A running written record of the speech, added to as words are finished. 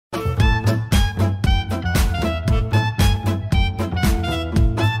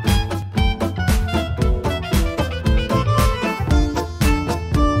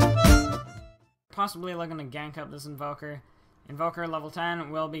possibly looking to gank up this Invoker. Invoker level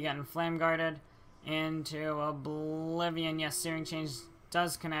 10 will be getting Flame Guarded into Oblivion. Yes, Searing Change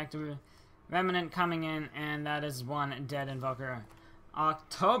does connect. Remnant coming in, and that is one dead Invoker.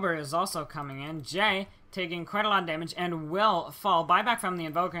 October is also coming in. Jay taking quite a lot of damage and will fall. Buyback from the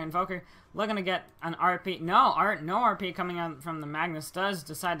Invoker. Invoker looking to get an RP. No RP coming out from the Magnus. Does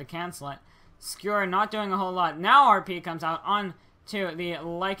decide to cancel it. Skewer not doing a whole lot. Now RP comes out on to the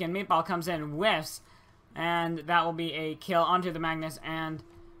Lycan. Meatball comes in, whiffs, and that will be a kill onto the Magnus. And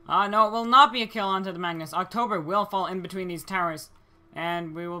no, it will not be a kill onto the Magnus. October will fall in between these towers,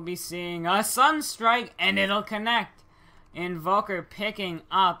 and we will be seeing a Sunstrike, and it'll connect. Invoker picking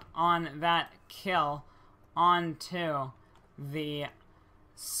up on that kill onto the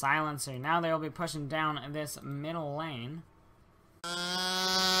Silencer. Now they will be pushing down this middle lane.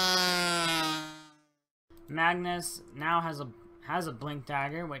 Magnus now has a Blink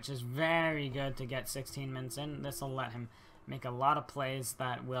Dagger, which is very good to get 16 minutes in. This will let him make a lot of plays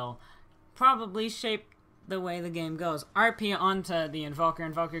that will probably shape the way the game goes. RP onto the Invoker.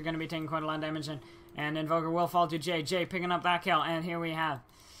 Invoker going to be taking quite a lot of damage, and Invoker will fall to Jay. Jay picking up that kill, and here we have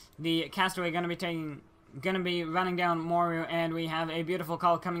the Castaway going to be running down Moru, and we have a beautiful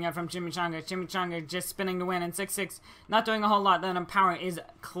call coming out from Chimichanga. Chimichanga just spinning to win in 6-6, not doing a whole lot. Then Power is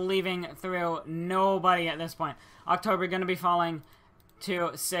cleaving through nobody at this point. October going to be falling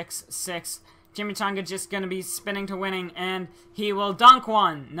to 6-6. Chimichanga just going to be spinning to winning, and he will dunk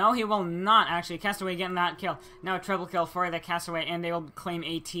one. No, he will not, actually. Castaway getting that kill. Now a triple kill for the Castaway, and they will claim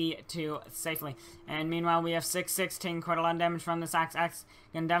a T2 safely. And meanwhile, we have 6-6 taking quite a lot of damage from this Axe. Axe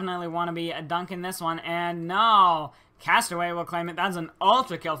can definitely want to be dunking this one, and no! Castaway will claim it. That's an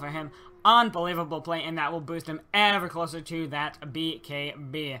ultra kill for him. Unbelievable play, and that will boost him ever closer to that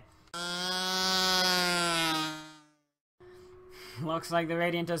BKB. Looks like the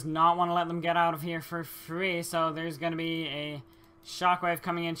Radiant does not want to let them get out of here for free, so there's going to be a Shockwave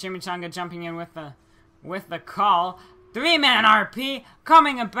coming in. Chimichanga jumping in with the call. 3-man RP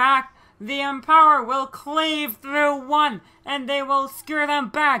coming back. The Empower will cleave through one, and they will skewer them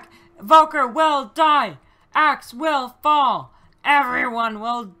back. Invoker will die. Axe will fall. Everyone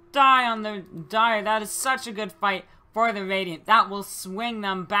will die on the Dire. That is such a good fight for the Radiant. That will swing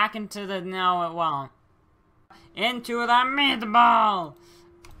them back into the... No, it won't. Into the meatball!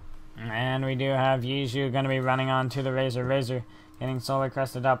 And we do have Yiju going to be running on to the Razor. Razor getting solar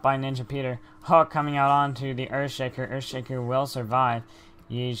crested up by Ninja Peter. Hook coming out onto the Earthshaker. Earthshaker will survive.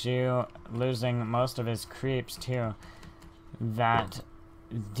 Yiju losing most of his creeps to that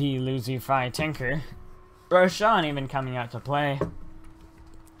Delusify Tinker. Roshan even coming out to play.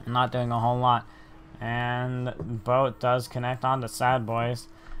 Not doing a whole lot. And Boat does connect on to Sad Boys.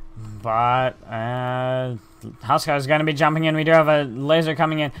 But, Huskar is going to be jumping in. We do have a laser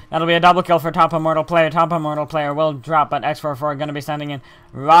coming in. That'll be a double kill for Top Immortal Player. Top Immortal Player will drop, but X44 going to be sending in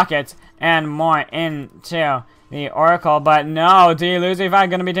rockets and more into the Oracle. But no, Delusify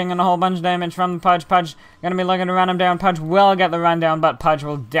going to be taking a whole bunch of damage from Pudge. Pudge going to be looking to run him down. Pudge will get the rundown, but Pudge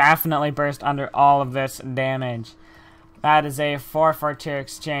will definitely burst under all of this damage. That is a 4-for-2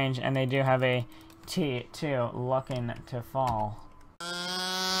 exchange, and they do have a T2 looking to fall.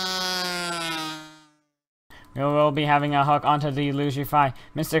 We will be having a hook onto the Delusify.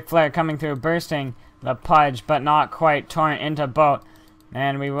 Mystic Flare coming through, bursting the Pudge, but not quite torn into Boat.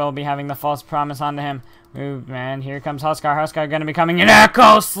 And we will be having the False Promise onto him. And here comes Huskar. Huskar going to be coming in.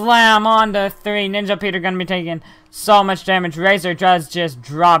 Echo Slam onto 3. Ninja Peter going to be taking so much damage. Razor does just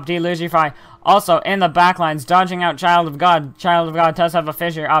drop Delusify. Also in the backlines, dodging out Child of God. Child of God does have a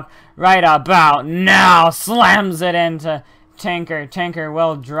fissure up right about now. Slams it into Tinker. Tinker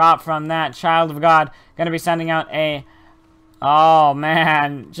will drop from that. Child of God going to be sending out a... Oh,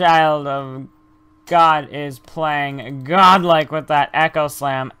 man. Child of God is playing godlike with that Echo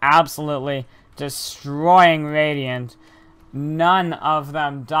Slam. Absolutely destroying Radiant. None of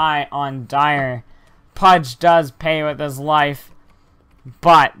them die on Dire. Pudge does pay with his life,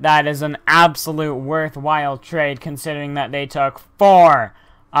 but that is an absolute worthwhile trade considering that they took 4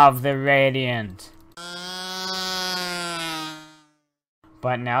 of the Radiant.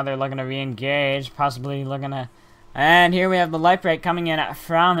 But now they're looking to re-engage, possibly looking to... And here we have the Life Break coming in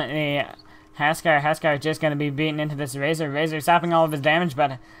from the Huskar. Huskar just going to be beaten into this Razor. Razor sapping all of his damage,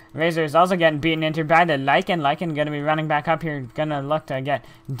 but Razor is also getting beaten into by the Lycan. Lycan going to be running back up here, going to look to get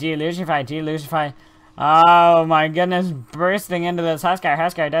Delusify. Delusify, oh my goodness, bursting into this Huskar.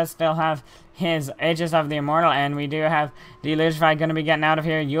 Huskar does still have his Aegis of the Immortal, and we do have Delusify going to be getting out of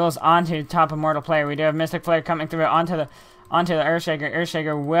here. Yule's onto Top Immortal Player. We do have Mystic Flare coming through onto the Earthshaker.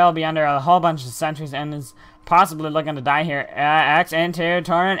 Earthshaker will be under a whole bunch of sentries and is possibly looking to die here. X into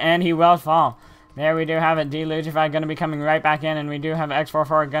Torrent, and he will fall. There we do have it. Delugify going to be coming right back in, and we do have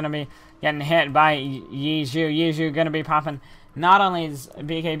X44 going to be getting hit by Yizhu. Yizhu going to be popping not only his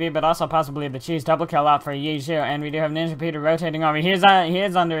BKB, but also possibly the cheese double kill out for Yizhu. And we do have Ninja Peter rotating over. He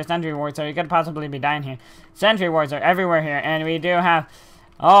is under a sentry ward, so he could possibly be dying here. Sentry wards are everywhere here, and we do have...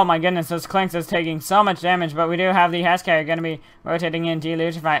 Oh my goodness, those Clinks is taking so much damage, but we do have the Heskar going to be rotating in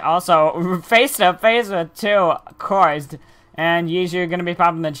Delugify. Also, face to face with two Corsed. And Yizhu going to be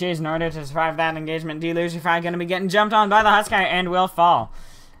popping the cheese in order to survive that engagement. Delugify going to be getting jumped on by the Heskar and will fall.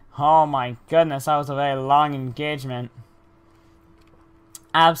 Oh my goodness, that was a very long engagement.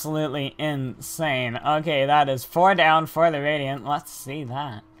 Absolutely insane. Okay, that is 4 down for the Radiant. Let's see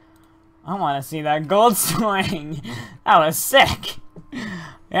that. I want to see that gold swing. That was sick.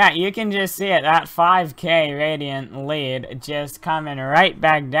 Yeah, you can just see it. That 5k Radiant lead just coming right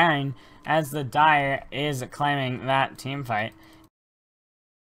back down as the Dire is claiming that team fight.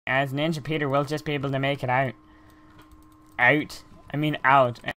 As Ninja Peter will just be able to make it out. Out.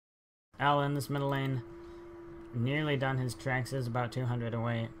 L in this middle lane. Nearly done his tracks, is about 200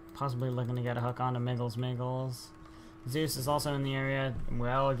 away. Possibly looking to get a hook onto Miggles. Zeus is also in the area.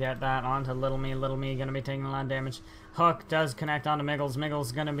 We'll get that onto Little Me. Little Me gonna be taking a lot of damage. Hook does connect onto Miggles.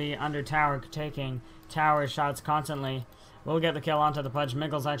 Miggles gonna be under tower, taking tower shots constantly. We'll get the kill onto the Pudge.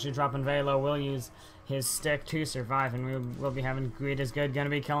 Miggles actually dropping Velo. We'll use his stick to survive, and we will be having Greed is Good. Gonna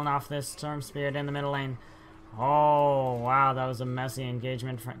be killing off this Storm Spirit in the middle lane. Oh, wow, that was a messy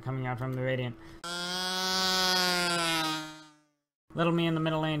engagement coming out from the Radiant. Little Me in the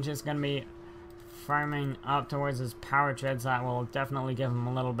middle lane just gonna be farming up towards his power treads. That will definitely give him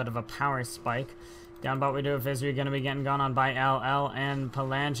a little bit of a power spike. Down but we do have Vizri gonna be getting gone on by LL and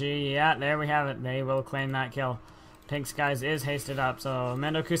Palangi. Yeah, there we have it. They will claim that kill. Pink Skies is hasted up, so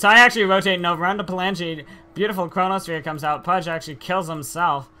Mendo Kusai actually rotating over onto Palangi. Beautiful Chronosphere comes out. Pudge actually kills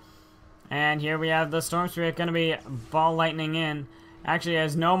himself. And here we have the Storm Spirit gonna be ball lightning in. Actually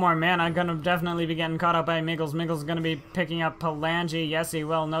has no more mana. Gonna definitely be getting caught up by Miggles. Miggles gonna be picking up Palangi. Yes, he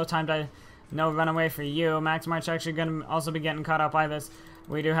will. No runaway for you. Max March actually gonna also be getting caught up by this.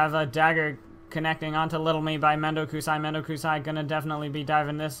 We do have a dagger connecting onto Little Me by Mendo Kusai. Mendo Kusai gonna definitely be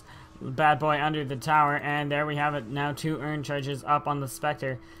diving this bad boy under the tower, and there we have it. Now 2 urn charges up on the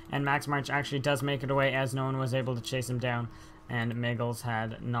Spectre, and Max March actually does make it away as no one was able to chase him down, and Miggles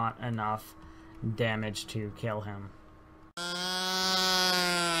had not enough damage to kill him.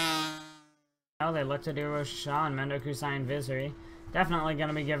 Now they look to do Roshan, Mendo Kusai, and Vizri. Definitely going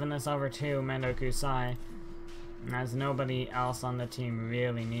to be giving this over to Mendo Kusai, as nobody else on the team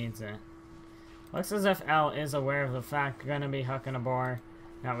really needs it. Looks as if L is aware of the fact. Going to be hooking a boar.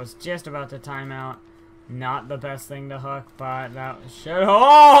 That was just about to time out. Not the best thing to hook, but that should...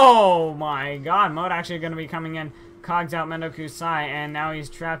 Oh my god! Mode actually going to be coming in. Cogs out Mendo Kusai, and now he's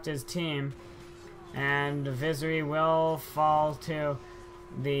trapped his team. And Vizri will fall to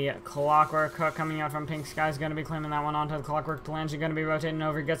the Clockwork. Hook coming out from Pink Sky is going to be claiming that one onto the Clockwork. Palangi going to be rotating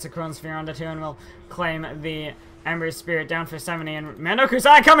over, gets the Chronosphere onto 2, and will claim the Ember Spirit down for 70. And Mendo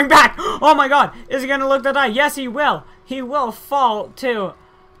Kusai coming back! Oh my god! Is he going to look to die? Yes, he will! He will fall to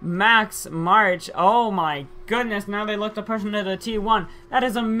Max March. Oh my goodness, now they look to push him to the T1. That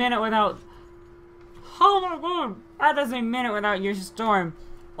is a minute without... Oh my god! That is a minute without your Storm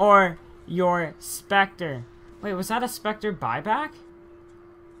or your Spectre. Wait, was that a Spectre buyback?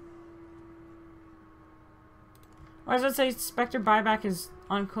 Or does it say Spectre buyback is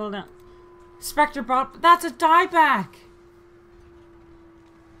on cooldown? Spectre bought... That's a dieback!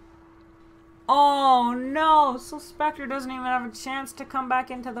 Oh no! So Spectre doesn't even have a chance to come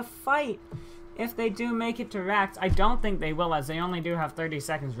back into the fight if they do make it to Rax. I don't think they will, as they only do have 30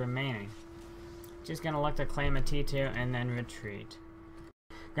 seconds remaining. Just gonna look to claim a T2 and then retreat.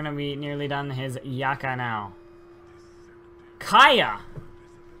 Gonna be nearly done his Yaka now. Kaya!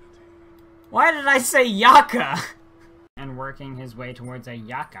 Why did I say Yaka? And working his way towards a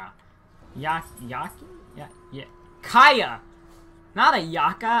Yaka. Yaki? Yeah. Kaya! Not a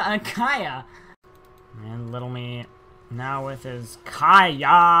Yaka, a Kaya! And Little Me now with his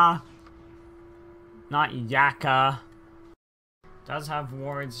Kaya! Not Yaka. Does have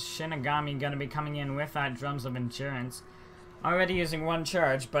wards. Shinigami gonna be coming in with that Drums of Endurance. Already using 1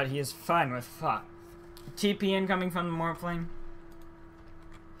 charge, but he is fine with fuck. TP incoming from the Morphling.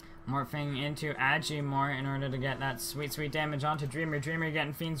 Morphing into Agimore in order to get that sweet, sweet damage onto Dreamer. Dreamer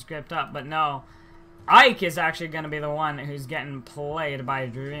getting Fiend's Gripped up, but no. Ike is actually going to be the one who's getting played by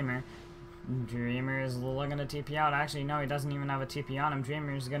Dreamer. Dreamer is looking to TP out. Actually, no, he doesn't even have a TP on him.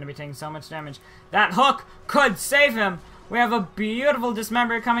 Dreamer is going to be taking so much damage. That hook could save him. We have a beautiful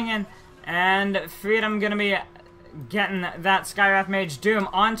Dismember coming in. And Freedom going to be getting that Skywrath Mage Doom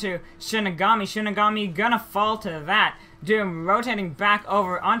onto Shinigami. Shinigami gonna fall to that. Doom rotating back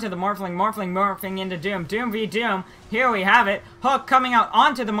over onto the Morphling. Morphling morphing into Doom. Doom v Doom. Here we have it. Hook coming out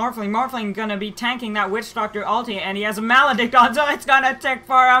onto the Morphling. Morphling gonna be tanking that Witch Doctor ulti, and he has a Maledict on, so it's gonna tick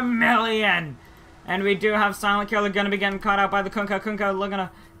for 1,000,000. And we do have Silent Killer gonna be getting caught out by the Kunkka. Kunkka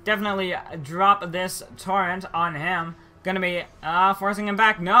gonna definitely drop this torrent on him. Gonna be forcing him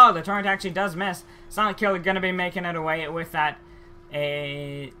back. No, the torrent actually does miss. Silent Killer gonna be making it away with that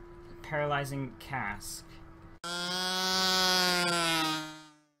paralyzing cask.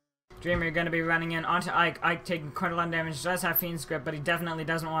 Dreamer gonna be running in onto Ike. Ike taking quite a lot of damage. Does have Fiend's Grip, but he definitely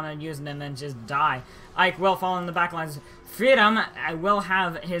doesn't want to use it and then just die. Ike will fall in the backlines. Freedom will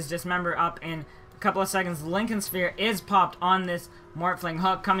have his Dismember up in a couple of seconds. Lincoln Sphere is popped on this Morphling.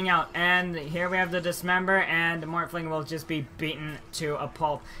 Hook coming out, and here we have the Dismember, and Morphling will just be beaten to a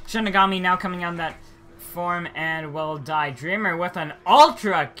pulp. Shinigami now coming on that form and will die. Dreamer with an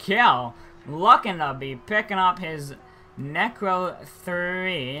ultra kill, looking to be picking up his Necro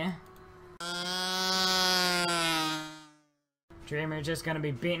 3. Dreamer just gonna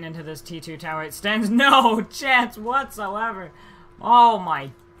be beaten into this T2 tower. It stands no chance whatsoever. Oh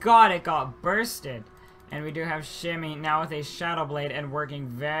my god, it got bursted. And we do have Shimmy now with a Shadow Blade and working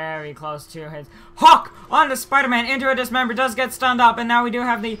very close to his Hawk onto Spider-Man into a Dismember. Does get stunned up, and now we do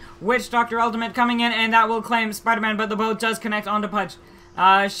have the Witch Doctor Ultimate coming in, and that will claim Spider-Man, but the boat does connect onto Punch.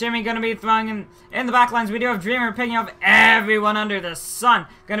 Shimmy gonna be throwing in the backlines. We do have Dreamer picking up everyone under the sun.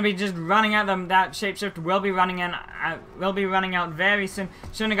 Gonna be just running at them. That Shapeshift will be running out very soon.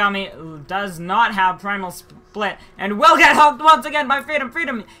 Shinigami does not have Primal Split and will get hooked once again by Freedom.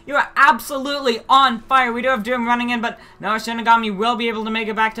 Freedom, you are absolutely on fire. We do have Doom running in, but no, Shinigami will be able to make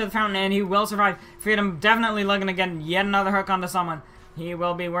it back to the fountain, and he will survive. Freedom definitely looking to get yet another hook onto someone. He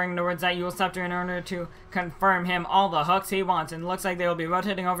will be working towards that Yule Scepter in order to confirm him all the hooks he wants. And it looks like they will be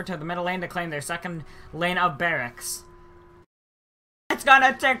rotating over to the middle lane to claim their second lane of barracks. It's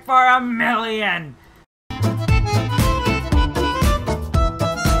gonna tick for 1,000,000.